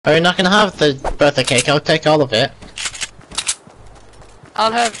Are you not gonna have the birthday cake? I'll take all of it.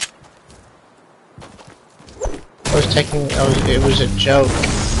 I'll have. I was taking. It was a joke.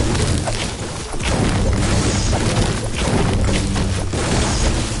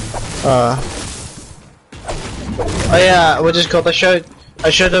 Oh yeah, what is it called? I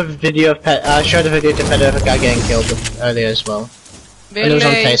showed a video of I showed a video to Pet of a guy getting killed earlier as well. Billy, it was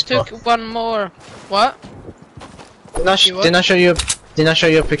on you Facebook. took one more. What? Didn't I show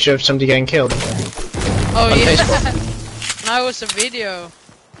you a picture of somebody getting killed? Oh on yeah. Facebook? Now it's a video.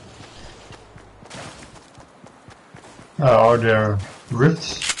 Are there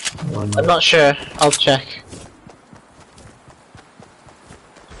rifts? Or no? I'm not sure. I'll check.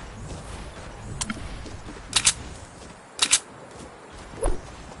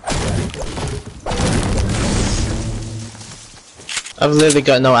 I've literally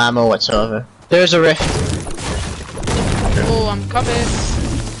got no ammo whatsoever. There's a rift. Oh, I'm coming.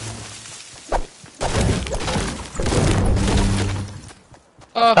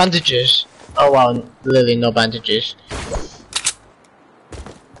 Oh, Bandages. Oh wow, literally no bandages.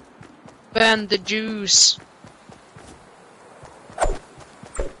 ban the juice.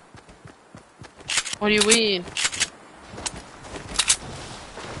 What do you mean?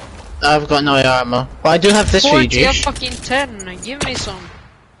 I've got no armor. But I do have this for you, 40 or Juice. fucking 10. Give me some.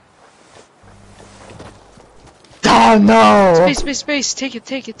 Oh no! Space. Take it.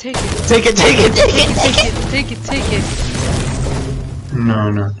 Take it! Take it! Take it.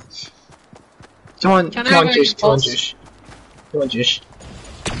 No. Come on, Can I come on, have Juice, a come on, pulse? Juice. Come on, Juice.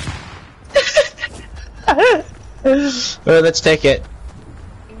 Well, let's take it.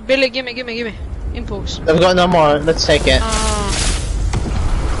 Billy, gimme. Impulse. I've got no more, let's take it.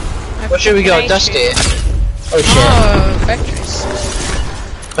 Where should we go? Thank Dusty? you. Oh shit. Oh, factories.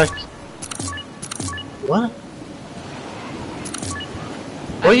 Fuck. What?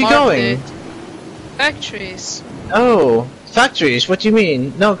 Where are I you marked going? it. Factories. Oh, factories, what do you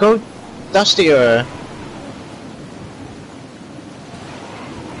mean? No, go Dusty or...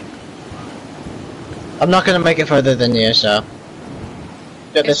 I'm not gonna make it further than you, so...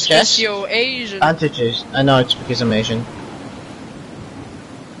 Got this It's chest? because you're Asian. Bandages. I know it's because I'm Asian.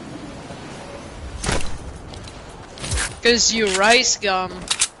 Because you rice gum.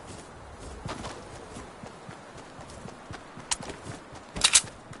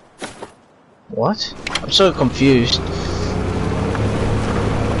 What? I'm so confused.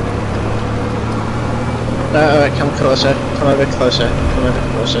 Alright, come closer. Come a bit closer. Come a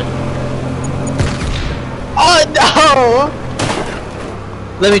bit closer. Oh no!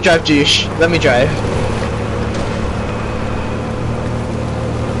 Let me drive, Juice. Let me drive.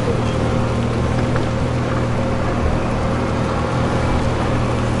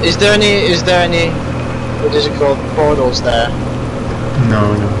 Is there any, what is it called, portals there?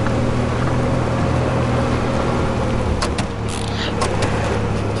 No.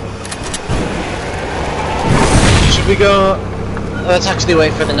 Should we go, let's actually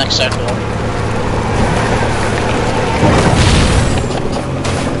wait for the next circle.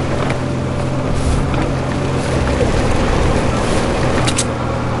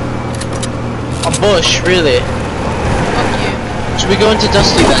 A bush, really? Fuck you. Should we go into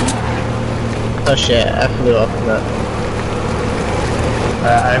Dusty then? Oh shit, I flew off of that.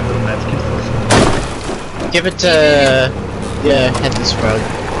 I have a medkit for some. Give it to... yeah, Headless Frog.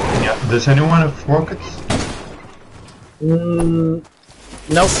 Yeah. Does anyone have rockets?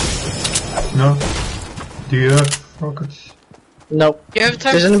 Nope. No. Do you have rockets? Nope. You have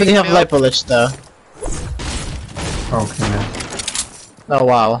time Does to anybody pick have me light up? bullets though? Okay. Yeah. Oh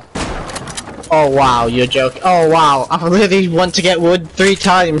wow. Oh wow, you're joking. Oh wow, I really want to get wood 3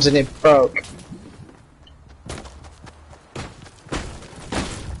 times and it broke.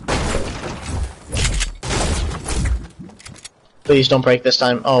 Please don't break this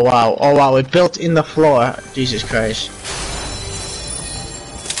time. Oh wow, it built in the floor. Jesus Christ.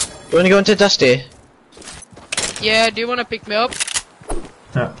 You wanna go into Dusty? Yeah, do you wanna pick me up?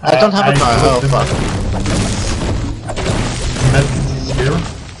 Yeah, I don't have a car, oh put the fuck. medkit is here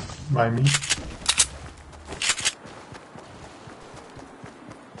by me.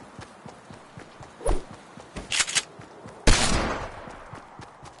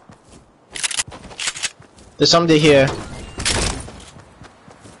 There's somebody here.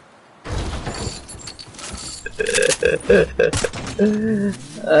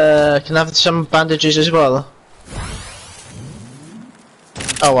 Can I have some bandages as well?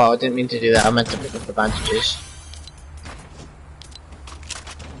 Oh wow, I didn't mean to do that, I meant to pick up the bandages.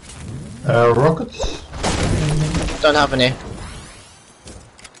 Rockets? Don't have any.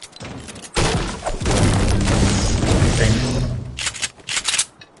 Thanks.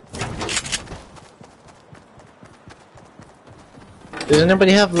 Does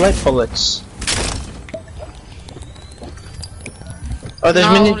anybody have light bullets? Oh, there's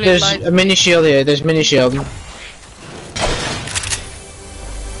No, only there's light. a mini shield here. There's mini shield.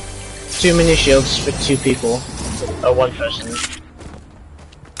 2 mini shields for 2 people. Or 1 person.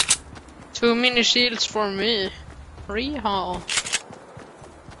 2 mini shields for me. Rehaul.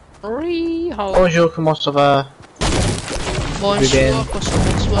 Rehaul. Bonjour, comment ça va? Bonjour,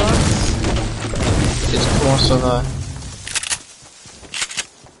 bonsoir. Comment ça va?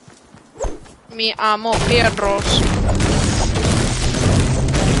 Mi amo Pedros.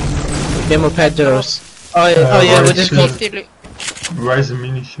 Demo Pedros. Oh yeah, where we're is just the- going Where is the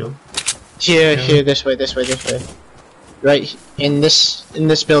mini shield? here, Yeah. here, this way. Right in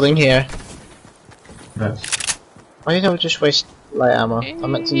this building here. Yes. Why don't we just waste light ammo? I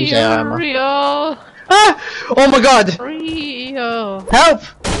meant to use air ammo. Real. Ah! Oh my god! Real. Help!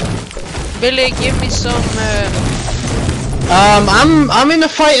 Billy, give me some I'm in a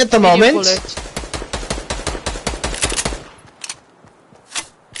fight at the medium moment. bullet.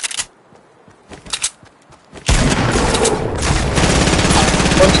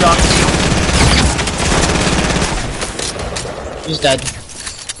 One's knocked. He's dead.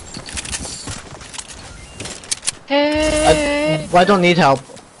 Hey, I don't need help.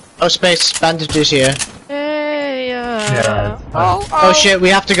 Oh, space. Bandages here. hey, Yeah. Oh shit, we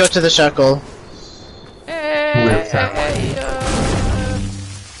have to go to the circle. With that.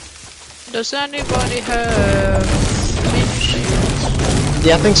 Does anybody have mini shields?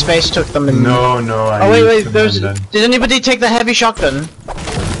 Yeah, I think space took them in. No, I Oh wait, used them there's. and then- Did anybody take the heavy shotgun?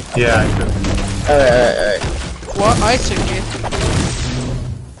 Yeah, I did. Alright. What? I took it.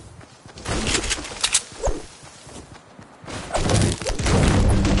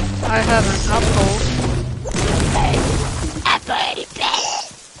 I have an apple.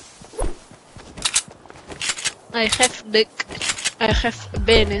 I have dick. I have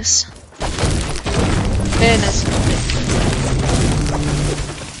penis. Penis.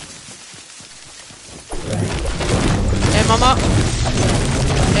 Hey mama.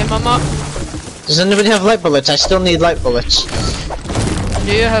 Hey mama. Does anybody have light bullets? I still need light bullets.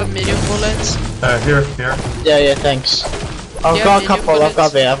 Do you have medium bullets? Here. Yeah, thanks. I've Yeah, got a medium couple, I've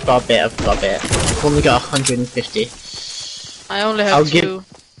got bullets. a bit. I've only got 150. I only have I'll 2.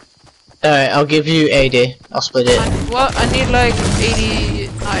 Alright, I'll give you 80. I'll split it. What? I need like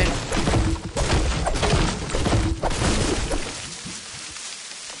 89.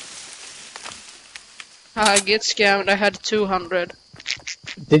 I get scammed. I had 200.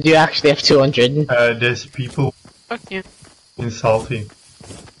 Did you actually have 200? There's people Fuck you. in Salty.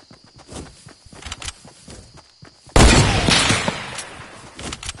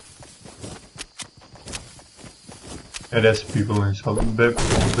 Yeah, there's people in Salty, but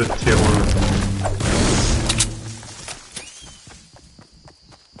they were...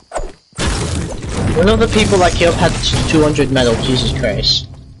 One of the people I killed had 200 metal, Jesus Christ.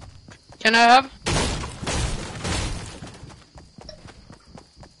 Can I have?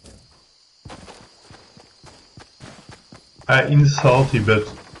 in Salty, but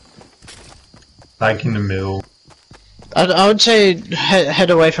like in the middle. I would say head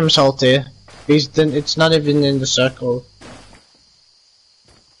away from Salty. Because then it's not even in the circle.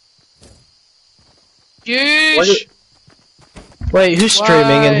 Juice! Wait, who's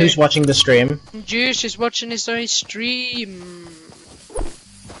streaming and Why? who's watching the stream? Juice is watching his own stream.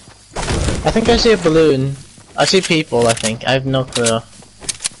 I think I see a balloon. I see people, I think. I have no clue.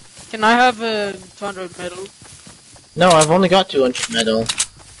 Can I have 200 metal? No, I've only got 200 metal.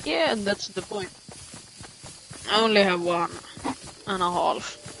 Yeah, that's the point. I only have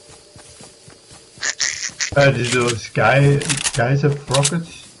 1.5. Did those guys have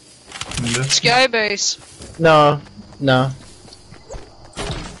rockets? In the- Skybase. No.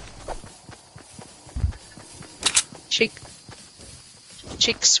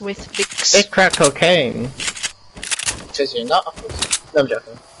 Chicks with dicks. Take crack cocaine. Says you're not. No, I'm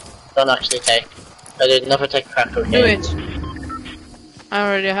joking. Don't actually take. I did never take crack cocaine. Do it. I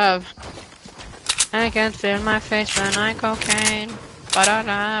already have. I can feel my face when I cocaine, but I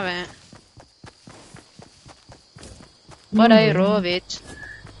love it. But I love it.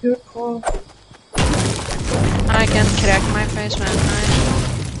 I can crack my face when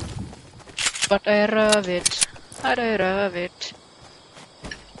but I love it. But I love it.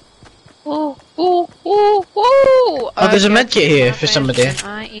 Ooh, ooh, ooh, ooh! Oh, there's a I can medkit feel here my for face somebody. when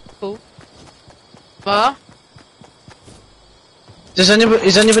I eat poop. What? Is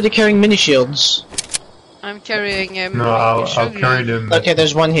anybody carrying mini shields? I'm carrying a No, I'll carry them. Okay,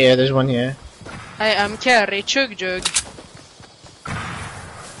 there's one here. I am carry chug jug.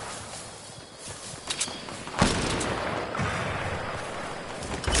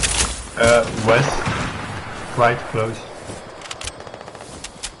 West. Quite close.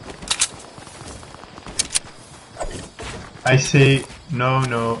 I say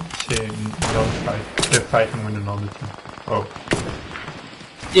no, say don't fight. They're fighting with another team. Oh.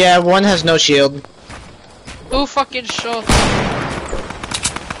 Yeah, one has no shield. Who fucking shot?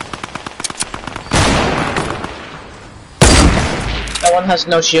 That one has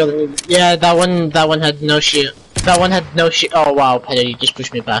no shield. Yeah, that one had no shield. That one had no shield. Oh wow, Peter, you just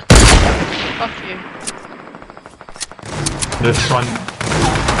pushed me back. Fuck you. This one.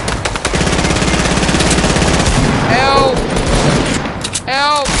 Help!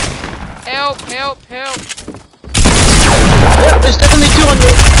 Help! Help! Help! Help! Yeah, there's definitely two on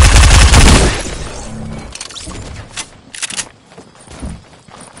me.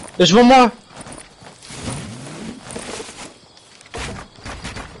 There's one more.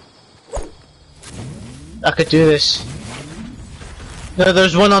 I could do this. No,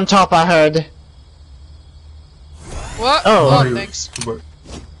 there's one on top, I heard. What? Oh. Oh, thanks.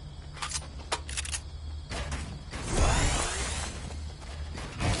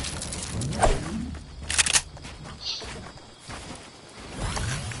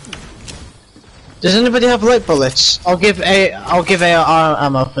 Does anybody have light bullets? I'll give AR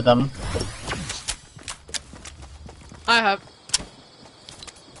ammo for them. I have.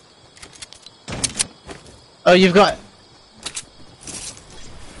 Oh, you've got.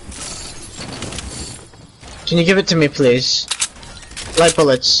 Can you give it to me, please? Light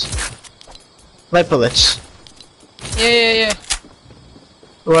bullets. Light bullets. Yeah.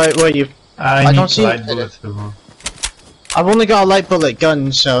 Where you? I don't need see light it. bullets as well. I've only got a light bullet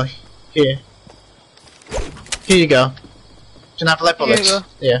gun, so here. Here you go. Can I have light Here you bullets? go.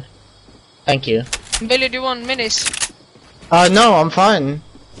 Yeah. Thank you. Billy, do you want minis? No, I'm fine.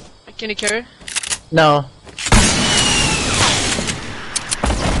 Can you carry? No.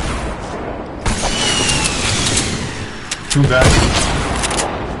 Two guys.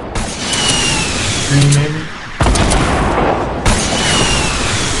 Three maybe.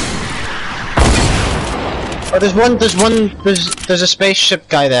 Oh, there's a spaceship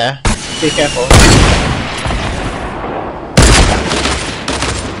guy there. Be careful.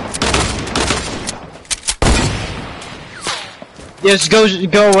 Yes, go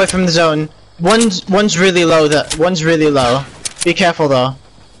away from the zone. One's really low. One's really low. Be careful though.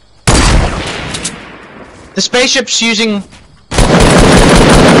 The spaceship's using.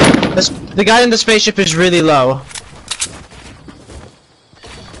 The guy in the spaceship is really low.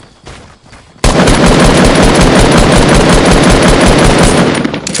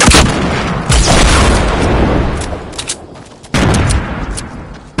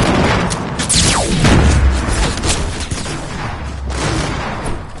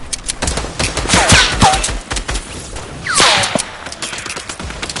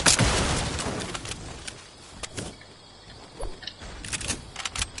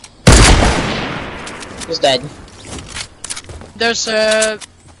 He's dead. There's a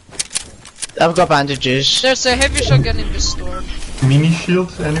I've got bandages. heavy shotgun in the storm. Mini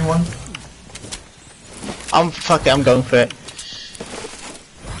shields, anyone? Fuck it, I'm going for it.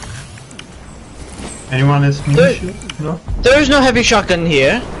 Anyone has mini There- shields? No? There is no heavy shotgun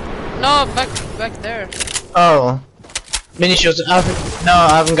here. No, back there. Oh. Mini shields. No,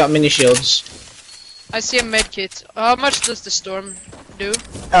 I haven't got mini shields. I see a med kit. How much does the storm do?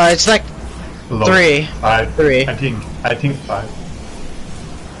 It's like Low. 3. 5. 3. I think 5.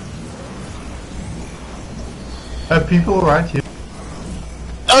 People right here.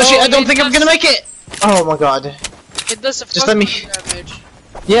 Oh shit, I don't it think I'm does- gonna make it! Oh my god. It does a Just let fuck me- damage.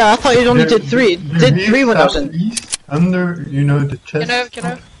 Yeah, I thought it only did 3. It did Here 3 when I was in. southeast, under, you know, the chest. Can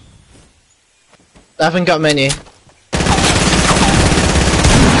I? I haven't got many.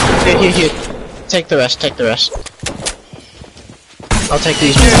 Here. Take the rest, I'll take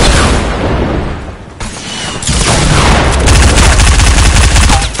these.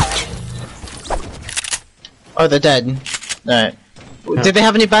 Oh, they're dead. Alright. Did they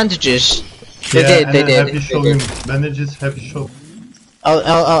have any bandages? They did. Heavy They shotgun. did. Bandages, heavy shot.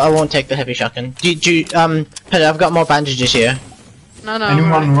 I won't take the heavy shotgun. Peter, I've got more bandages here. No.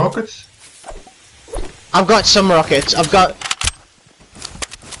 Anyone rockets? I've got some rockets. I've got.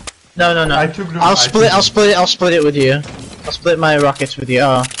 No. I took them. I'll split it with you. I'll split my rockets with you.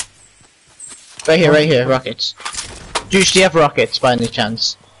 Oh. Right here, rockets. Juice, do you have rockets by any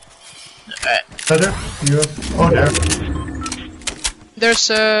chance? Alright. Better? You have... Oh, there. There's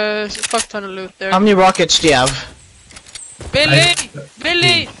a fuck ton of loot there. How many rockets do you have?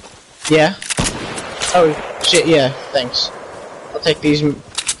 Billy! Yeah? Oh, shit, yeah, thanks. I'll take these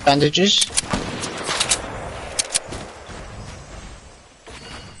bandages.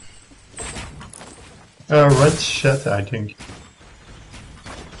 Red shed, I think.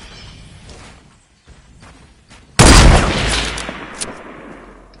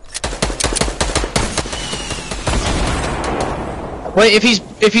 Wait,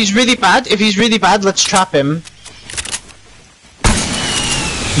 if he's really bad, let's trap him.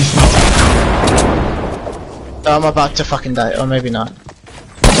 He's not. Oh, I'm about to fucking die, or maybe not.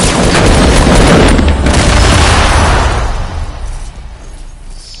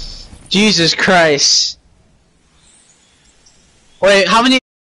 Jesus Christ. Wait, how many?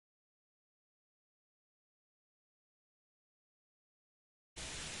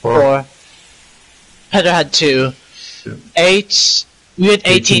 4. Heather had 2. 8. We had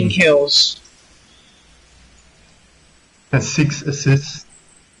 18 kills. And 6 assists.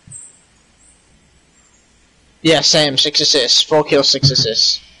 Yeah, same. 6 assists. 4 kills, 6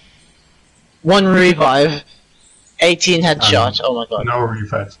 assists. 1 revive. 18 headshots. Oh my god. No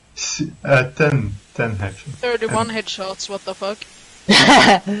revives. 10 headshots. 31 headshots, what the fuck?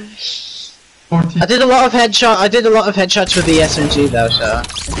 40. I did a lot of headshots with the SMG though, so.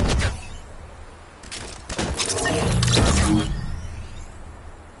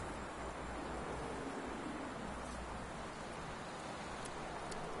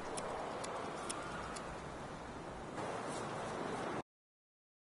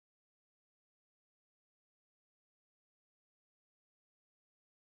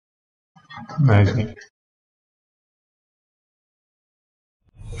 Amazing.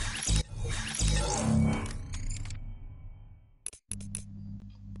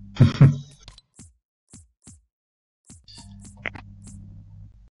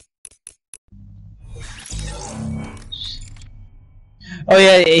 Oh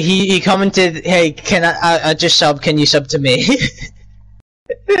yeah, he commented, hey, can I just sub, can you sub to me?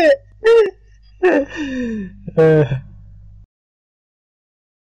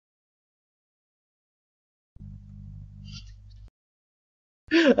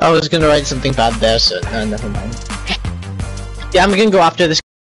 I was gonna write something bad there, so no, never mind. Yeah, I'm gonna go after this.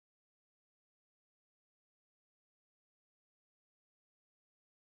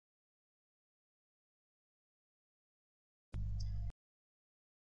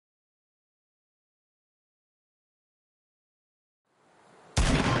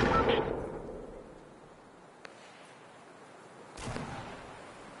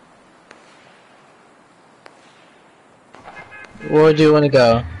 Where do you want to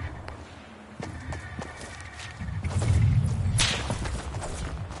go?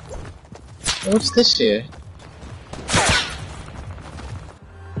 What's this here?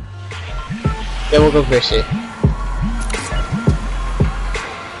 Yeah, we'll go Gracie.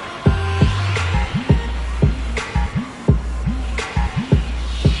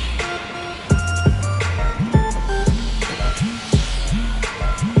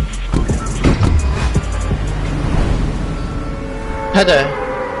 Heather.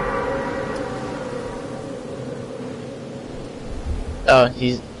 Oh,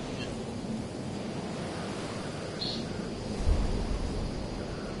 he's.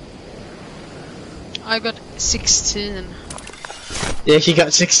 I got 16. Yeah, he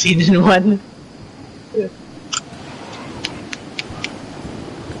got 16 in 1.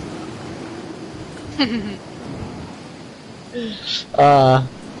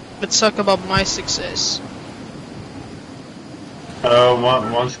 Let's talk about my success.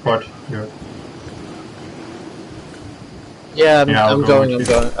 One squad here. Yeah, I'll I'm go going. with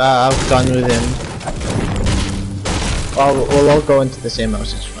you. I've gone with him. We'll all go into the same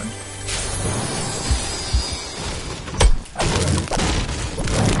house. It's fun.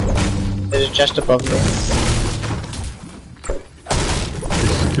 There's a chest above me.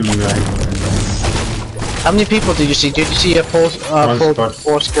 There's 2 guys. How many people did you see? Did you see a full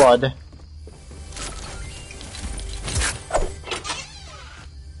squad?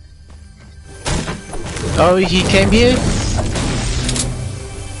 Oh, he came here?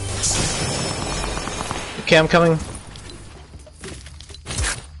 Okay, I'm coming.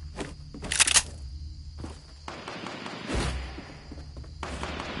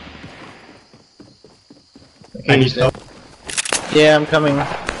 Okay, I need he's dead. help. Yeah, I'm coming.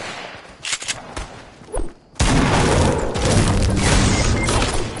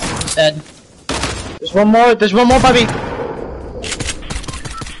 Dead. There's one more, Bobby!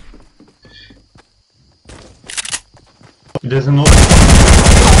 There's another.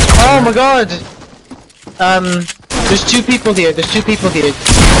 Oh my god! There's 2 people here, There's one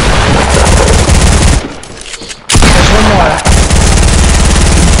more.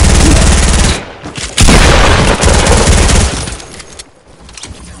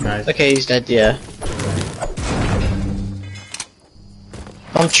 Nice. Okay, he's dead, yeah.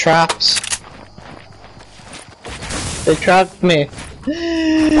 I'm trapped. They trapped me.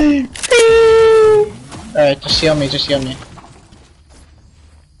 Alright, just heal me, just heal me.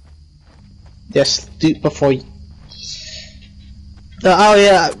 Yes, do before you... oh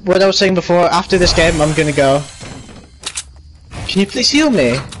yeah, what I was saying before, after this game I'm gonna go. Can you please heal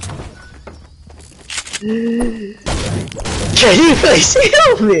me? Can you please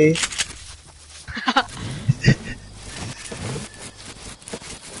heal me?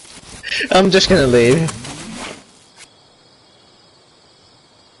 I'm just gonna leave.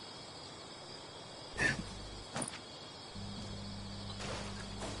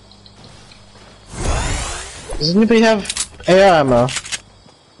 Does anybody have AR ammo?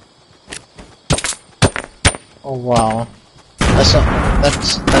 Oh wow. That's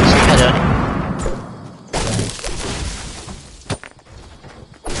kinda...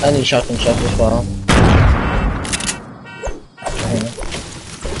 I need shotgun shells as well.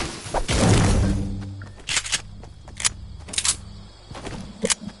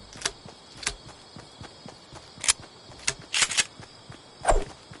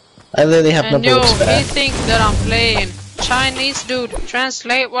 I literally have no bullets for that. He think that I'm playing. Chinese dude,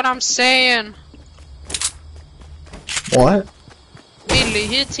 translate what I'm saying. What? Billy,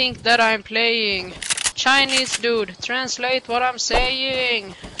 he think that I'm playing. Chinese dude, translate what I'm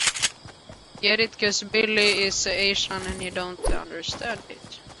saying. Get it? Cause Billy is Asian and you don't understand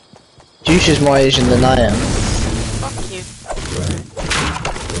it. Juice is more Asian than I am. Fuck you.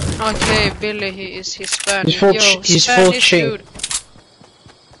 Okay, Billy, he is Hispanic. He's full ching. Dude.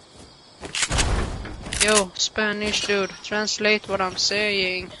 Yo, Spanish dude, translate what I'm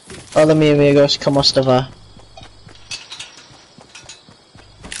saying. Hola mi amigos, ¿cómo estás?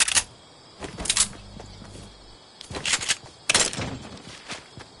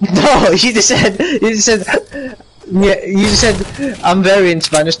 No, you just said, yeah, you just said, I'm very in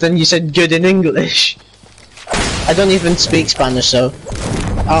Spanish, then you said good in English. I don't even speak Spanish, so,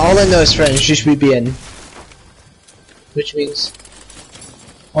 all I know is French, just muy bien. Which means,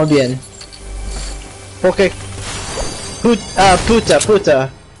 muy bien. Okay. Puta. Puta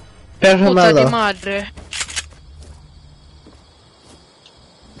di madre.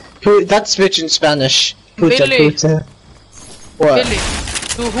 That's bitch in Spanish. Puta, Billy. puta. What? Billy,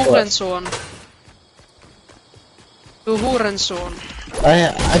 du Hurensohn. Du Hurensohn.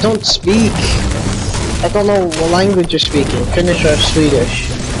 I don't speak. I don't know what language you're speaking. Finnish or Swedish?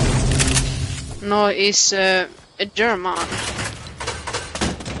 No, it's German.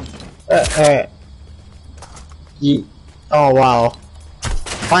 Alright. Oh wow.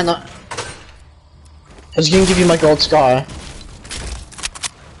 Why not? I was gonna give you my gold scar.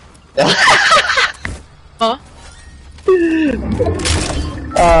 Huh?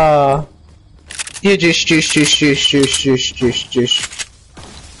 Here, juice. Here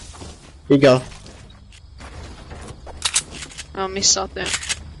you go. Jag har missat det.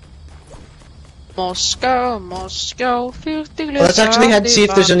 Moscow, Let's actually head see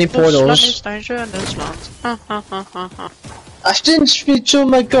if there's any portals. I didn't speak to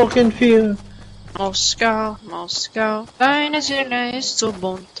my cock and feel. Moscow, deine Seele ist so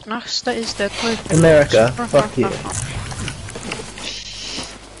bunt, nächster ist der Teufel. America, fuck you.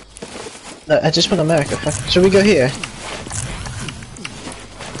 No, I just want America, fuck. Should we go here?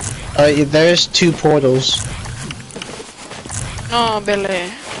 There's 2 portals. No,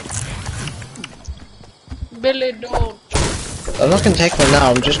 Billy. Billy, don't. I'm not gonna take one now,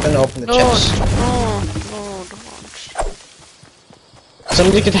 I'm just gonna open the chest. No, don't.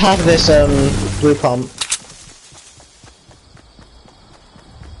 Somebody could have this, blue pump.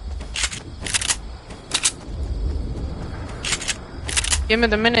 Give me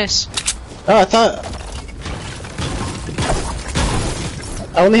the minis. Oh, I thought...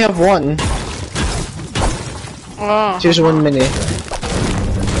 I only have one. Oh. Here's one mini.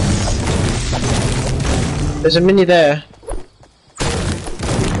 There's a mini there.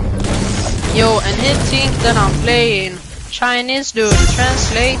 Yo, and he think that I'm playing. Chinese dude,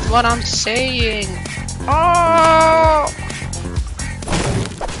 translate what I'm saying. Oh!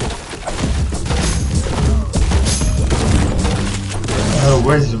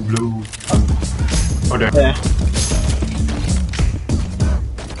 Where's the blue? Oh, there. Yeah.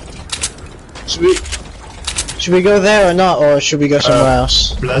 Should we go there or not, or should we go somewhere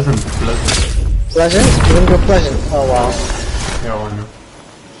else? Pleasant. Pleasant? We're gonna go Pleasant. Oh wow. Yeah, I know.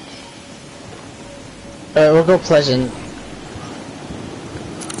 Alright, we'll go Pleasant.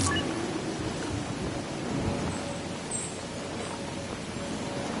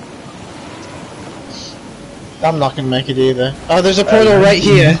 I'm not gonna make it either. Oh, there's a portal right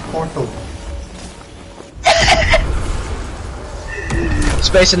here. Portal.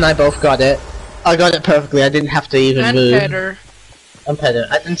 Space and I both got it. I got it perfectly. I didn't have to even And move. Peter. I'm Peter.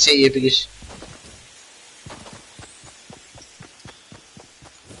 I didn't see you because.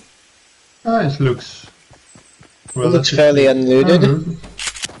 It looks. It looks fairly unlooted.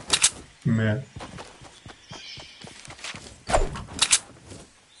 Yeah.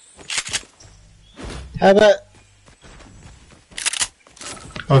 How about?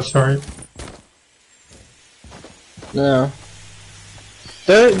 Oh, sorry. No.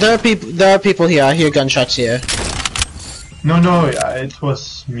 There are people here. I hear gunshots here. No, it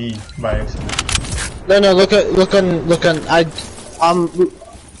was me by accident. No. Look on.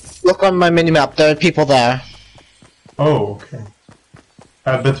 Look on my minimap. There are people there. Oh, okay.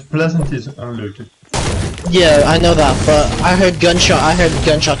 But Pleasant is unlooted. Yeah, I know that, but I heard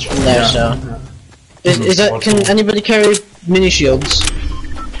gunshots from there. So, is that? Can anybody carry mini shields?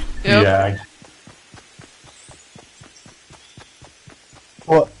 Yep. Yeah.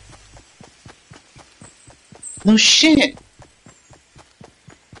 What? No shit.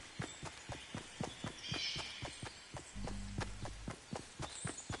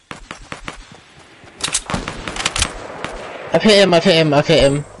 I've hit him.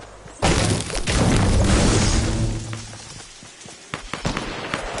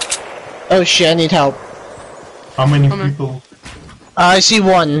 Oh shit, I need help. How many Come on. people? I see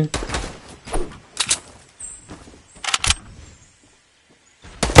one.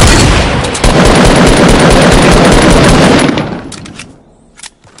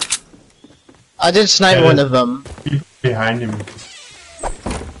 I did snipe Yeah, one of them. People behind him.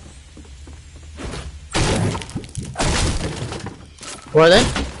 Were they?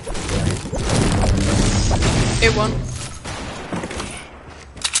 Hit one.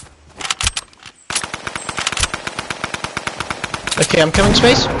 Okay, I'm coming,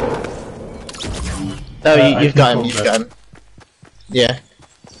 Space. Oh, you've got him. You've got him. Yeah.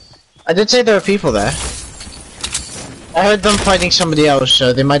 I did say there were people there. I heard them fighting somebody else,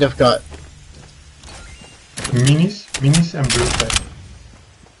 so they might have got. Minis and blue tag.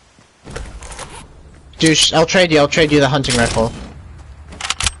 Juice, I'll trade you the hunting rifle.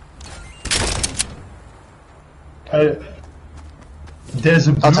 There's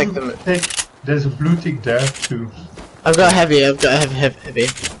a I'll take them. tick. There's a blue tick there too. I've got heavy, heavy.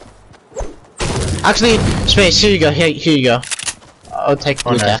 Actually, Space, here you go, here you go. I'll take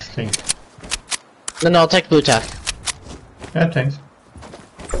blue tack. No, I'll take blue tack. Yeah, thanks.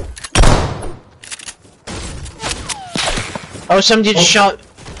 Oh, somebody just shot.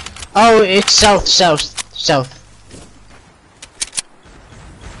 Oh, it's south.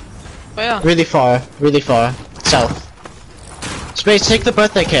 Oh yeah. Really far, south. Space, take the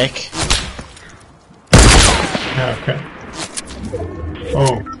birthday cake. Yeah, okay.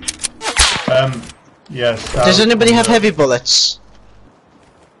 Oh. Yes. Does anybody have heavy bullets?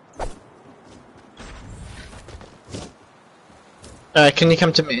 Alright, can you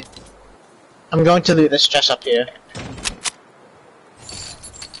come to me? I'm going to loot this chest up here.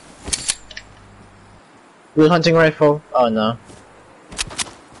 Blue hunting rifle? Oh no.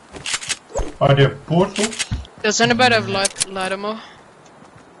 Are there portals? Does anybody have light ammo?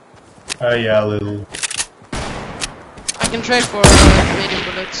 Yeah, a little. I can trade for medium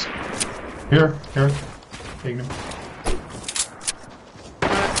bullets. Here. Take them.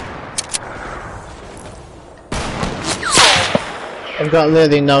 I've got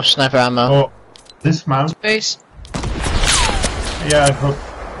literally no sniper ammo. Oh, this mount. Space. Yeah, I hope.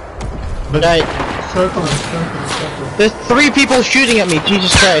 But Right. circle. There's 3 people shooting at me,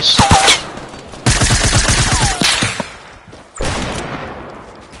 Jesus Christ.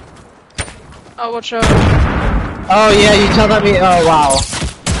 Oh, watch out. Oh yeah, you tell that me. Oh wow.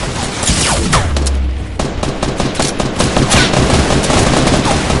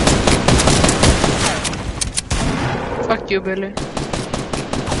 Fuck you, Billy.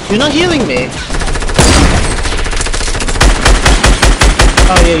 You're not healing me.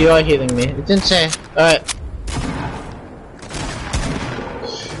 Oh yeah, you are healing me. It didn't say. Alright.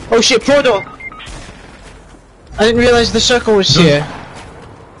 Oh shit, portal! I didn't realize the circle was here.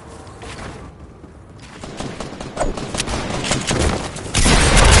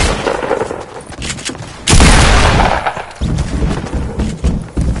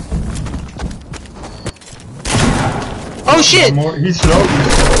 Oh shit! He's low.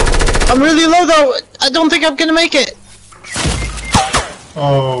 I'm really low though! I don't think I'm gonna make it!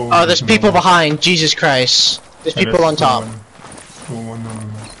 Oh. Oh, there's people behind, Jesus Christ. There's people on top.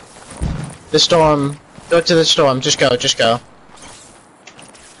 The storm. Go to the storm, just go.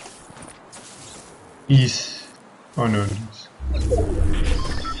 He's... Oh no.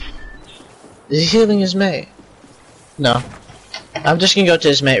 Is he healing his mate? No. I'm just gonna go to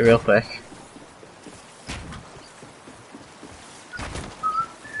his mate real quick.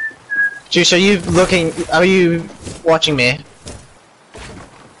 Juice, are you looking? Are you watching me?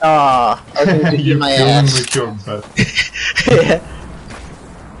 Ah, I was going to eat You're my filming ass. with your butt. Yeah.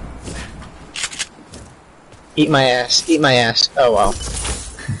 Eat my ass. Eat my ass. Oh well.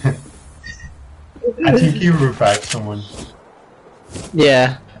 I think you revived someone.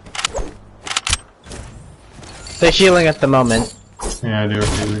 Yeah. They're healing at the moment. Yeah, they're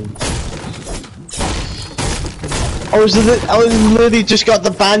healing. I literally just got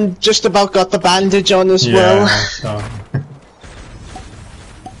the just about got the bandage on as Yeah, well. I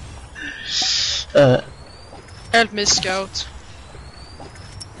saw. Help me, Scout.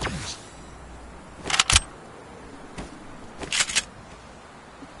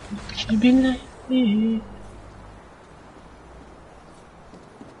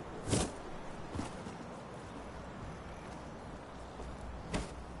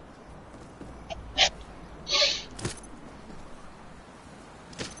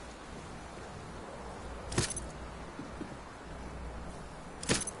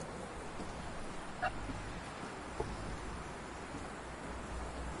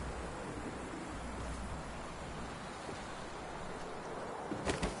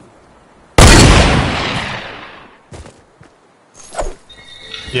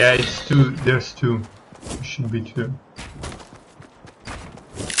 Yeah, it's two. There's two. There should be two.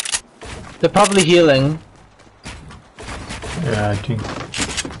 They're probably healing. Yeah, I think.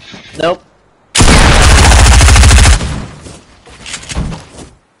 Nope.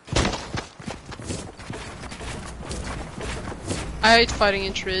 I hate fighting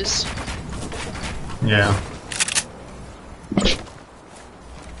in trees. Yeah.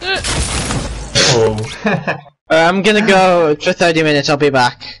 Uh, Oh. I'm gonna go for 30 minutes. I'll be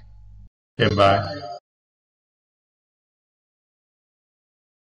back. Goodbye.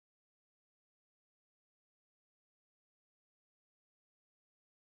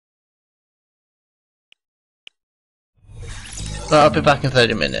 I'll be back in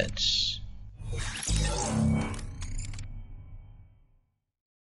 30 minutes.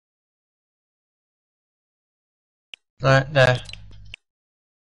 Right there.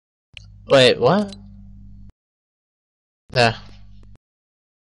 Wait, what? There.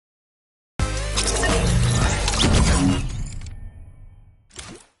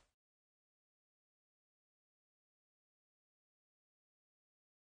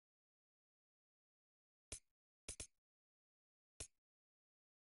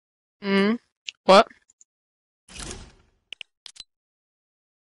 What?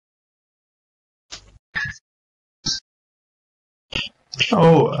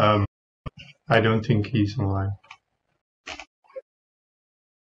 Oh, I don't think he's online.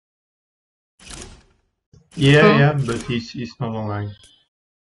 Yeah, Oh. yeah, but he's not online.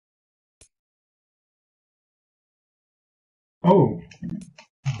 Oh.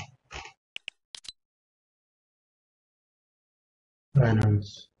 I don't.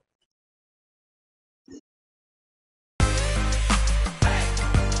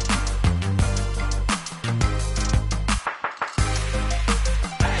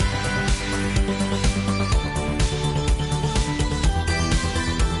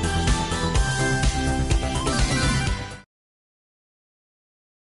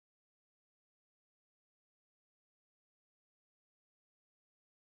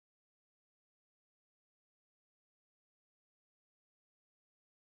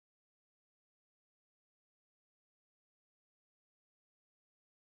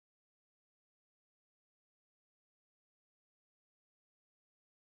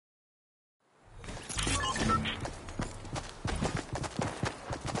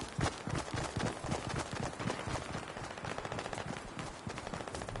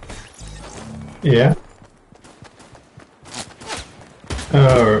 Yeah.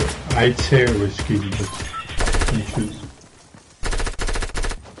 I'd say risky, but you choose.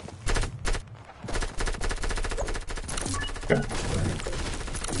 Okay.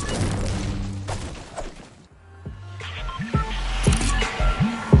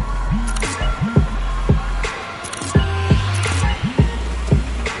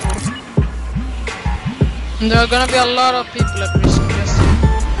 There are gonna be a lot of people at risk, yes.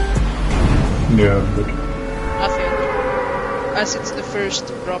 Yeah, but I think. As it's the first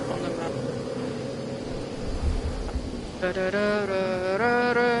drop on the map.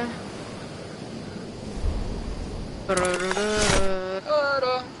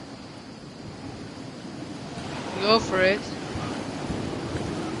 Go for it.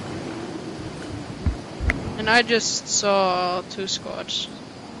 And I just saw 2 squads.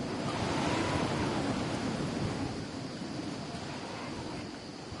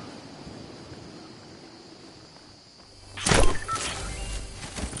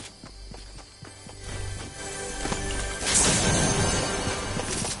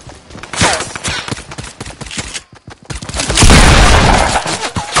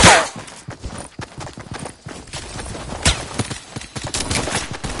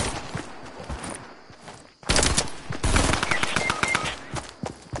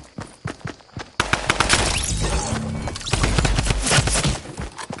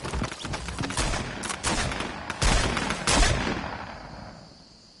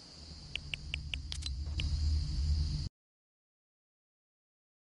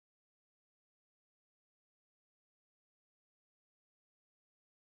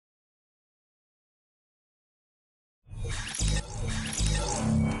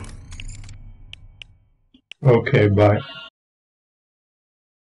 Okay, bye.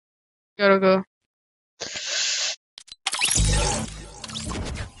 Gotta go.